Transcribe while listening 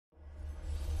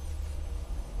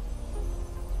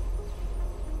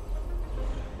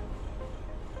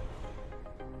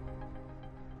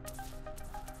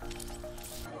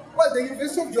the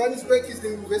University of Johannesburg is the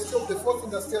University of the Fourth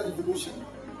Industrial Revolution.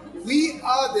 We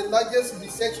are the largest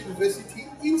research university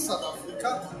in South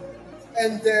Africa,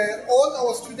 and all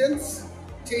our students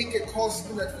take a course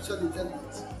in artificial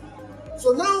intelligence.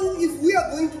 So now, if we are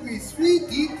going to be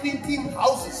 3D printing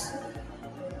houses,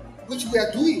 which we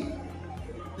are doing,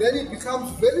 then it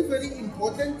becomes very, very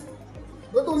important,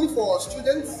 not only for our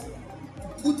students to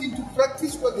put into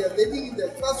practice what they are learning in their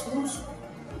classrooms,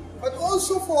 but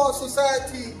also for our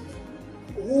society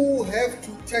who have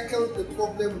to tackle the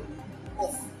problem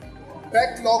of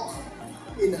backlog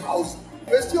in housing.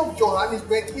 The University of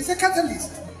Johannesburg is a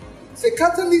catalyst. It's a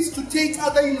catalyst to take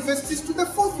other universities to the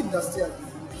fourth industrial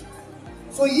revolution.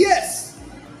 So yes,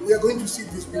 we are going to see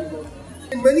this being done.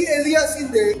 In many areas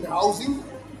in housing,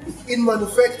 in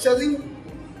manufacturing,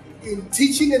 in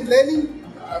teaching and learning,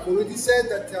 I've already said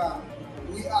that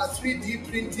we are 3D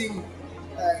printing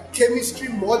chemistry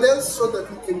models so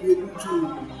that we can be able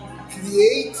to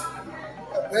create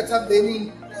a better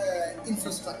learning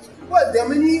infrastructure. Well, there are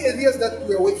many areas that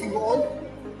we are working on.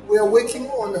 We are working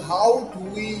on how do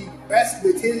we best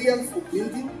material for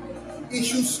building,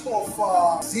 issues of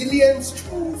resilience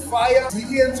to fire,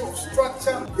 resilience of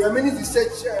structure. There are many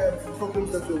research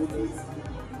programs that we are working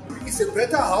on. It's a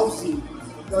better housing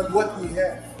than what we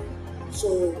have.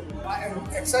 So I am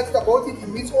excited about it. It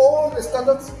meets all the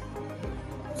standards.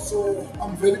 So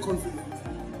I'm very confident.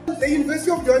 The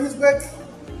University of Johannesburg,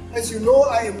 as you know,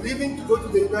 I am leaving to go to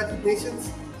the United Nations,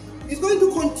 is going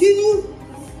to continue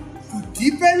to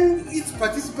deepen its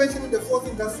participation in the fourth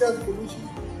industrial revolution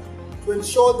to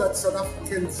ensure that South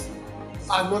Africans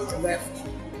are not left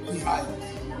behind.